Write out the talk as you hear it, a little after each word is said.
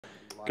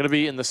going to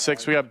be in the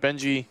 6. We got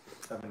Benji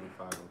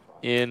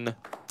in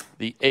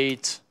the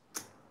 8.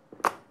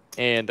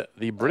 And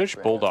the British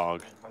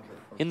Bulldog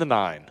in the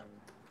 9.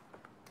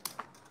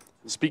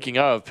 Speaking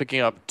of picking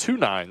up 2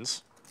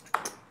 9s,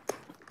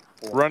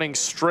 running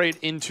straight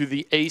into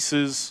the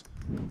aces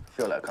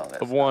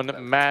of one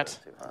Matt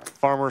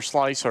Farmer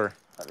Slicer.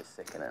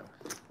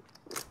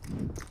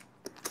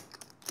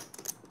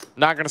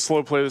 Not going to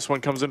slow play this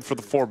one. Comes in for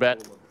the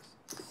 4-bet.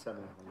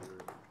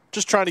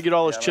 Just trying to get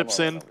all his chips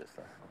in.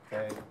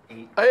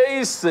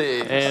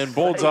 Aces. And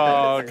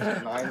Bulldog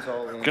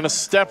going to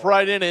step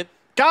right in it.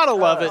 Gotta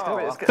love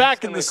it.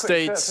 Back in the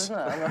States.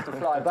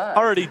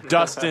 Already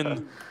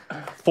dusting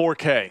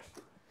 4K.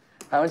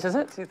 How much is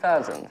it?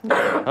 2,000.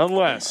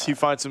 Unless he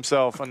finds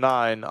himself a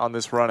 9 on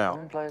this run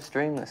out. Play a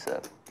stream this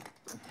up.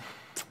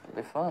 It'll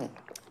be fun.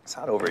 It's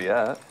not over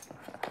yet.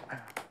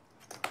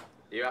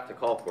 You have to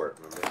call for it,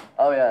 remember?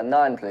 Oh yeah,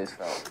 9 please,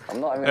 Phil.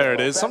 I'm not even there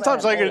it is.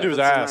 Sometimes all you gotta do is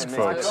ask,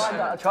 folks.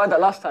 I tried that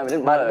last time, it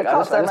didn't work. I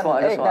just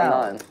want a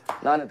 9.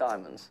 9 of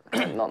diamonons.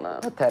 Not now.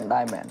 10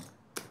 diamond.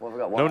 Well, we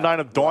got no 9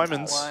 of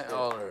diamonds.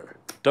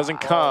 Doesn't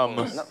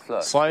come.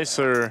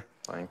 Slicer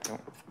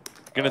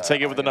gonna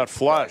take it with a nut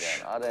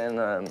flush. Add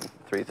in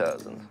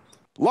 3,000.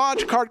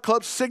 Lodge Card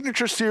Club's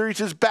Signature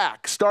Series is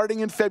back starting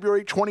in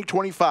February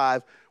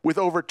 2025 with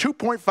over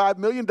 $2.5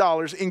 million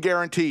in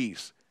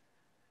guarantees.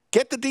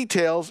 Get the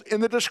details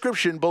in the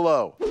description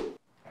below.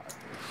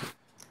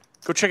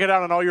 Go check it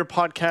out on all your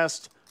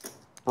podcast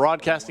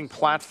broadcasting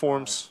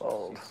platforms.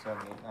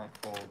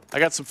 I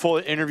got some full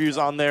interviews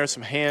on there,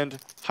 some hand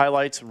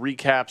highlights,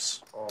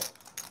 recaps,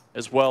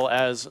 as well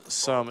as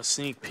some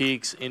sneak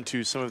peeks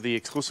into some of the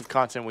exclusive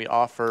content we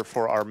offer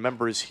for our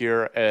members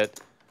here at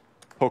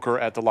Poker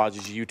at the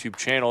Lodge's YouTube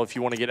channel. If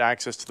you want to get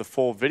access to the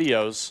full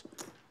videos,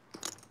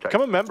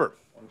 become a member.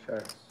 1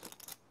 check.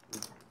 2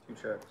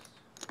 checks.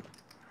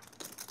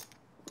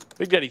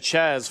 Big Daddy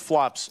Chaz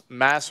flops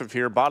massive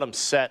here, bottom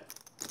set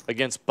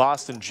against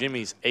Boston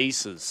Jimmy's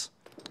aces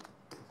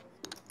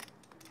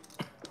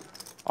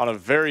on a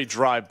very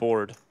dry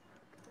board.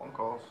 1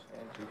 calls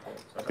and 2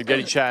 calls. Big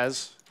Daddy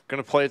Chaz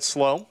going to play it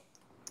slow.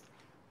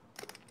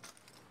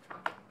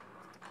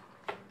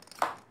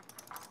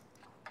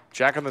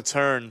 Jack on the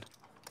turn.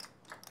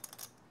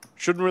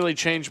 Shouldn't really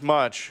change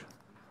much.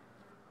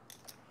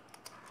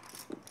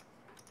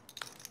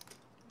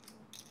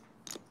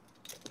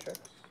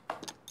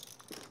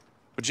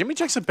 But Jimmy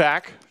checks it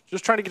back.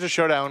 Just trying to get to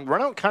showdown.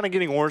 Run out kind of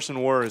getting worse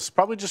and worse.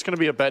 Probably just going to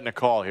be a bet and a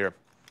call here.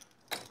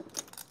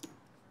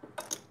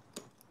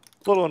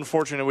 A little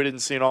unfortunate we didn't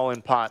see an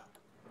all-in pot.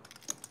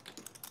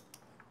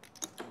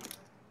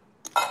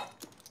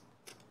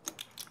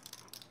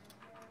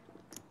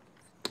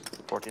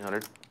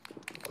 $1,400.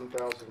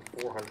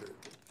 1,400.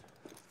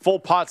 Full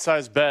pot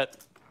size bet.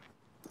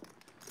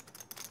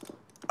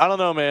 I don't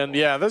know, man.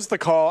 Yeah, this is the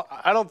call.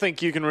 I don't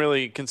think you can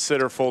really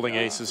consider folding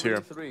aces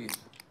here.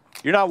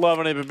 You're not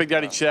loving it, but Big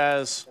Daddy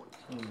Chaz,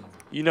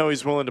 you know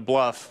he's willing to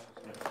bluff.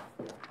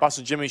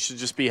 Boston Jimmy should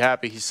just be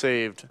happy he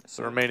saved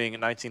the remaining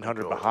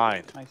 1,900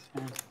 behind. Nice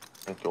hand.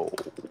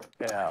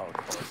 Yeah,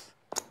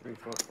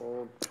 3-foot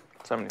fold.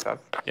 75.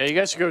 Yeah, you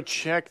guys should go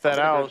check that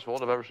out.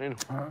 Fold I've ever seen.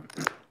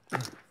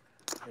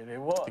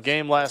 The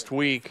game last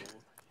week,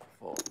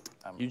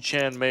 Yu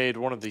Chan made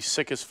one of the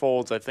sickest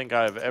folds I think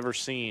I've ever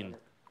seen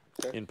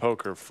in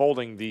poker,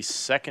 folding the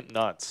second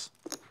nuts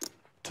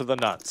to the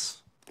nuts.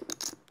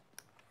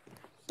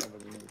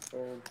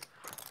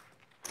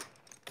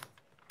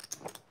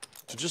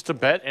 To just a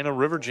bet and a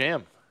river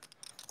jam.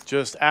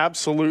 Just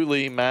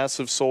absolutely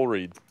massive soul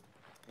read.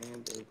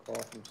 And a call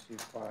from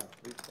C5.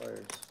 3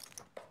 players.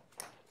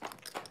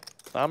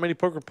 Not many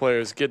poker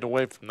players getting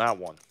away from that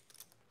one.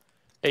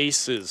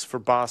 Aces for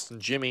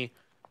Boston Jimmy.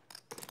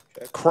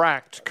 Check.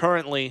 Cracked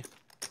currently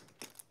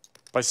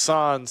by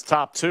San's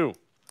top 2.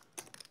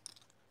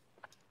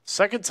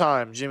 Second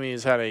time Jimmy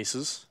has had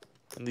aces.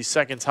 And the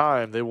second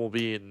time they will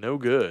be no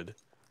good.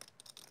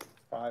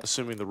 5.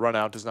 Assuming the run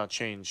out does not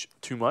change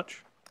too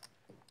much.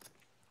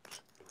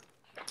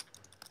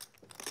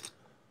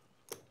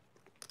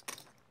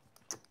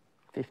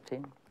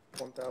 $15.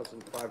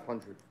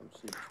 1,500 from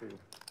C2.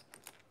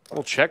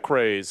 Little check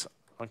raise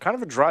on kind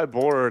of a dry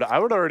board. I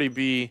would already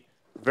be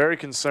very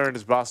concerned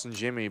as Boston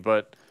Jimmy,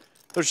 but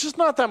there's just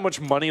not that much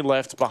money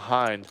left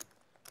behind.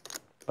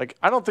 Like,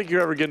 I don't think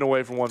you're ever getting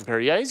away from one pair.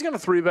 Yeah, he's going to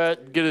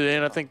 3-bet, get it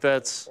in. I think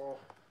that's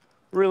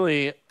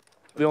really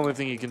the only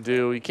thing you can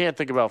do. You can't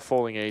think about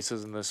folding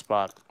aces in this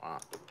spot.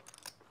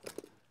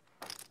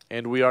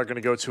 And we are going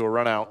to go to a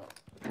run out.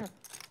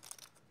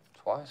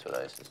 Twice with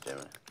aces,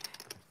 Jimmy.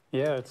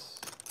 Yeah, it's...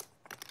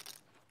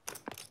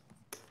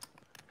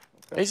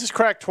 Aces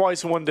cracked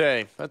twice in one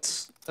day.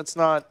 That's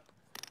not...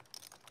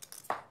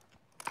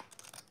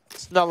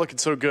 It's not looking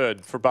so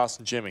good for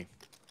Boston Jimmy.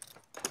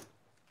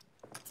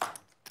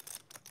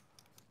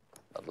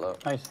 Bad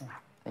luck. Nice.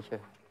 Thank you.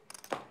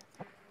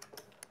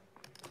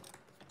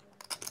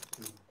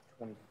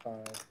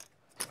 25.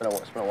 It's been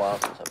a while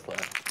since I've played.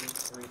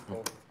 3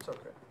 folds. It's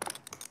okay.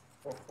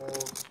 4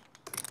 folds.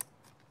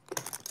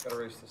 Gotta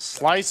raise this.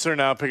 Slicer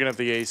now picking up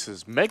the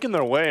aces, making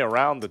their way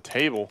around the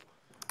table.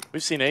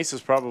 We've seen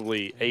aces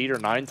probably 8 or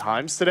 9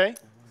 times today.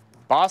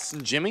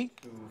 Boston Jimmy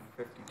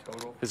 250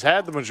 total. has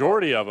had the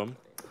majority of them.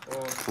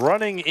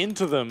 Running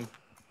into them.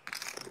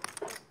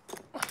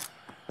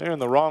 They're in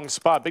the wrong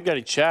spot. Big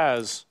Daddy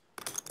Chaz,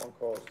 One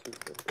call is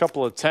 250. a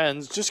couple of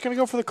 10s. Just going to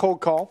go for the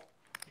cold call.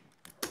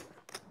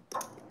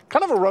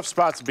 Kind of a rough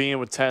spot to be in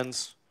with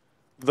 10s.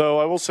 Though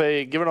I will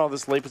say, given all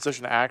this late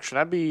position action,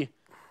 I'd be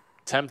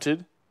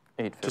tempted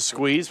 850. to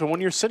squeeze. But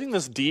when you're sitting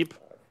this deep,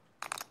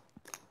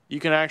 you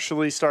can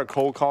actually start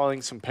cold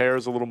calling some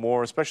pairs a little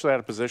more, especially out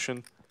of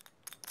position.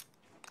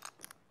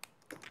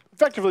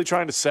 Effectively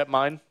trying to set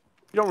mine.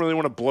 You don't really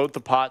want to bloat the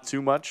pot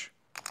too much.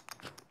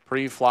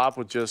 Pre-flop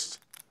with just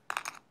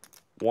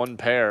one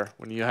pair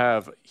when you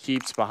have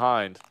heaps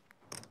behind.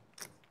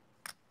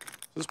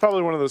 This is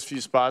probably one of those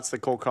few spots that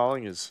cold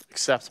calling is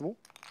acceptable.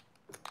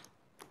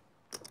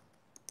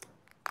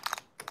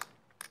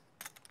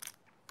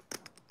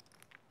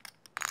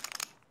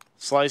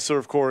 Slicer,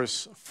 of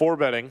course,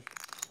 4-betting.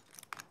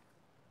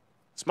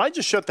 This might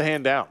just shut the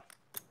hand down.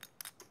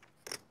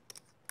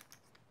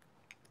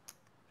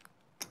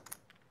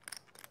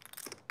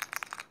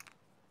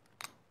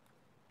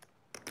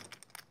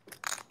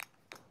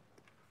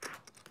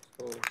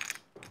 So,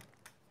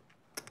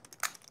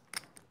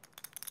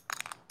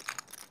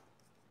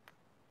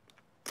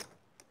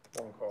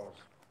 one calls.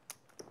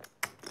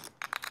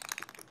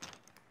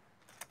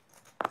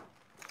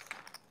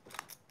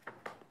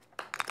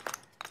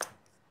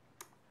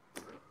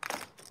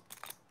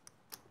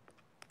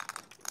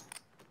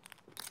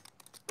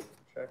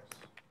 Checks.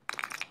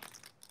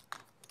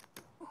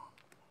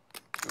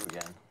 2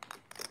 again.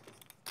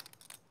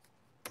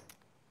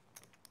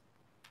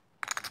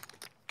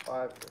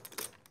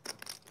 550.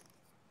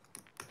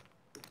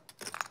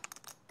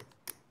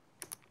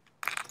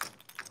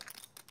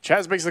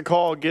 Chaz makes the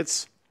call,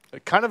 gets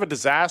kind of a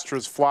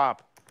disastrous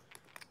flop.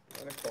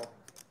 And a call.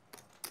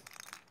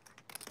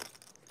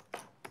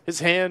 His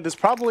hand is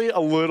probably a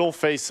little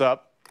face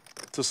up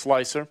to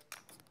Slicer.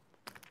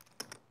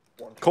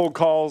 Cold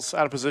calls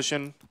out of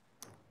position.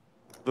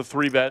 The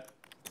 3-bet.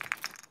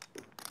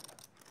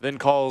 Then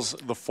calls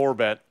the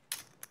 4-bet.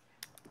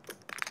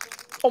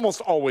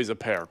 Almost always a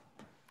pair.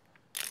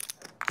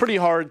 Pretty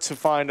hard to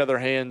find other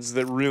hands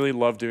that really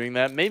love doing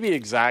that. Maybe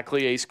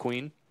exactly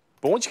ace-queen.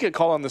 But once you get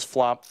called on this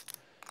flop,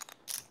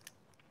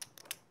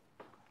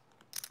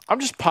 I'm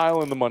just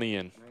piling the money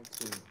in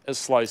 19. as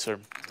Slicer.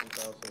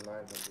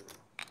 1,900.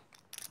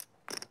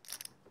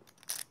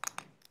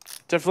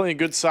 Definitely a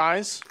good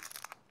size.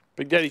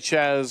 Big Daddy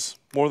Chaz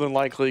more than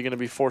likely going to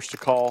be forced to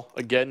call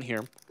again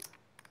here.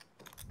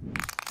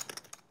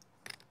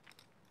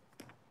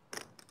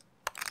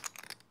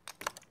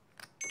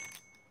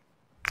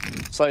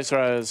 Slicer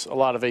has a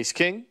lot of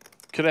ace-king.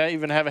 Could I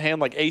even have a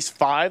hand like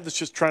ace-5 that's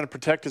just trying to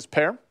protect his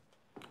pair?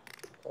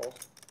 Calls.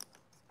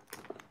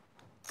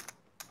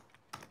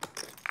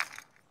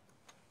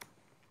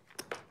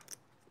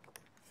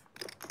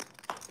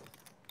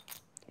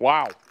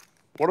 Wow.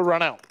 What a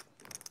run out.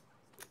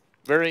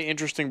 Very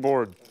interesting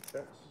board.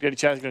 Checks. Daddy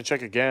Chaz is going to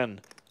check again.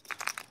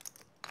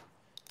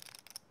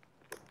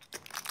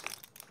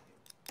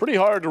 Pretty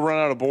hard to run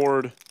out a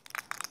board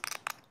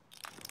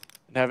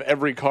and have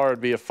every card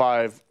be a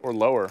 5 or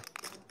lower.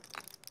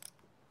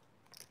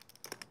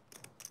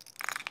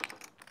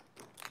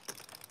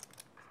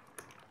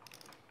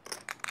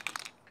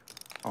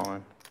 All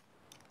in.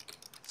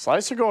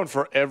 Slicer going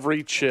for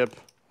every chip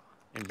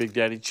in Big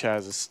Daddy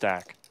Chaz's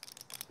stack.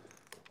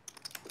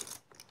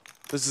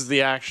 This is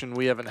the action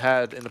we haven't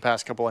had in the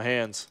past couple of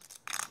hands.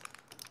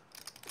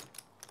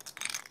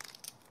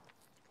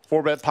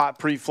 4-bet pot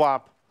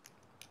pre-flop.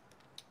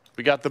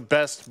 We got the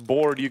best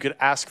board you could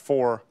ask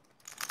for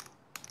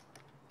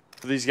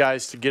these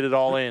guys to get it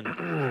all in.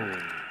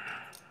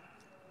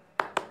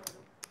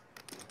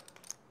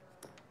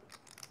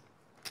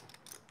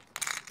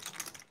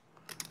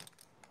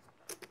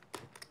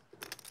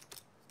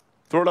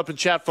 Throw it up in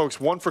chat, folks.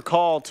 1 for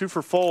call, 2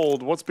 for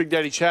fold. What's Big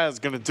Daddy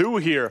Chaz going to do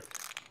here?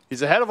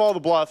 He's ahead of all the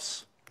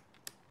bluffs.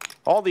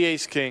 All the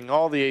ace-king,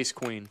 all the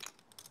ace-queen.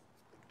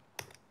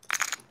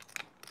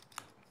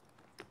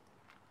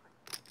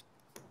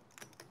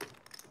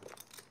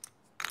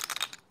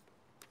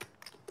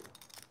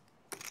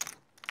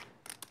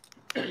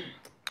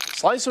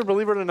 Slicer,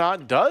 believe it or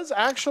not, does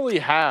actually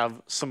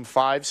have some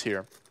 5s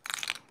here.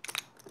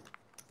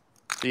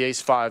 The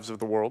ace-5s of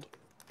the world.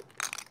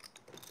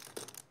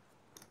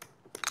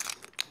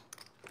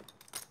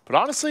 But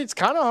honestly, it's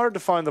kind of hard to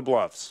find the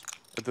bluffs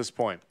at this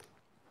point.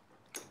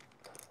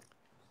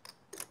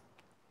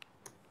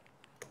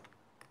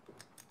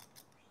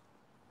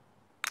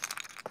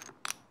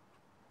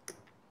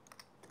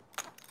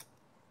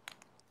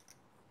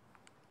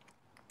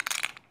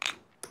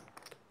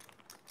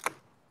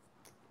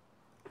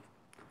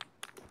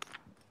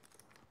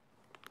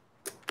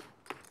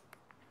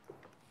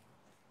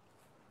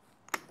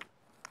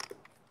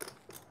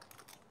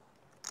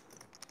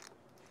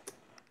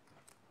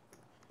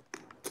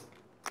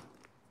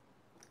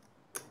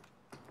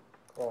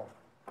 Call.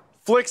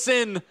 flicks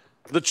in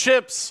the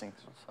chips.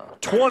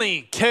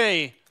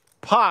 20K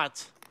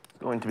pot.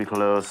 Going to be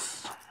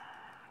close.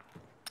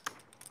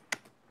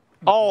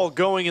 All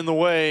going in the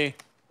way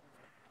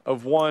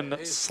of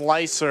one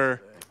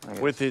slicer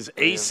with his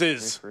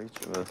aces. For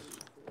each of us.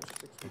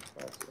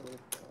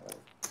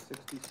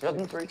 You had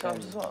them 3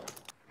 times as well.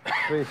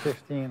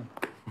 315.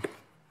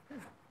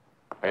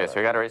 Okay, so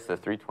we got to raise to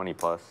 320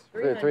 plus.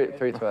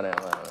 320.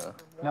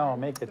 No,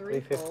 make it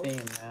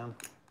 315, man.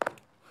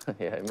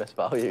 Yeah, you missed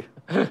value.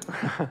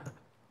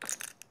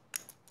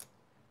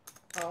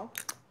 Oh,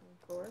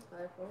 4,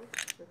 5 folds,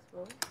 6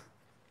 folds.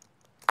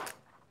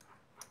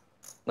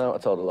 No, I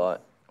told a lie.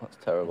 That's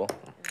terrible.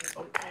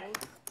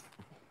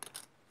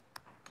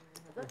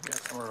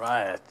 All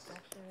right.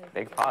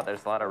 Big pot.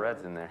 There's a lot of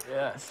reds in there.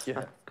 Yes.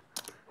 Yeah.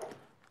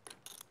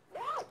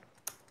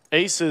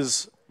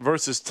 Aces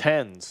versus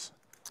tens.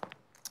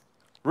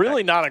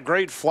 Really not a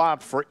great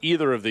flop for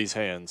either of these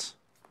hands.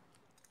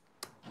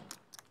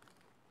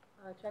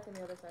 Check on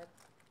the other side.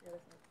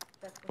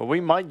 Check But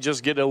we might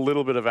just get a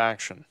little bit of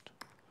action.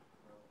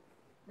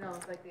 No,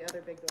 it's like the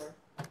other big door.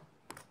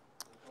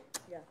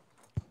 Yeah.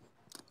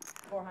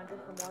 400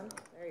 from one.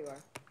 There you are.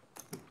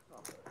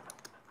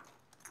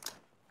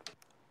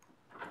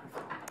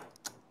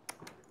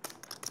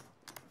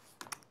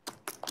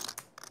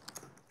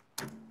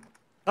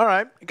 All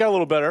right, it got a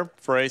little better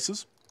for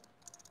aces.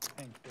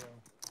 Thank you.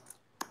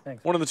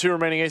 Thanks. One of the 2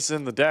 remaining aces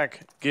in the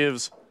deck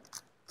gives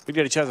Big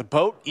Daddy Chaz a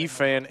boat,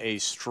 Efan a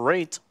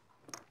straight.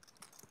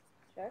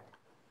 Check.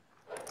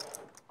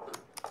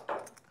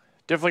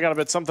 Definitely got to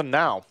bet something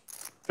now.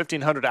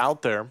 1,500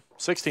 out there,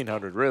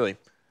 1,600 really.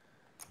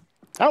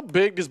 How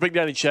big does Big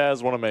Daddy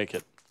Chaz want to make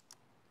it?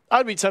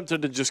 I'd be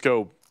tempted to just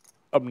go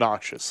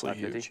obnoxiously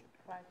 550. huge.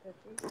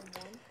 550 from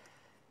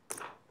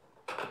one.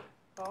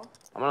 Call.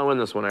 I'm going to win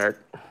this one, Eric.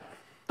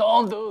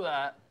 Don't do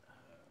that.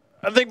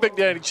 I think Big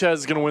Daddy Chaz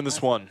is going to win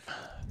this one.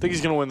 I think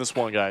he's going to win this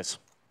one, guys.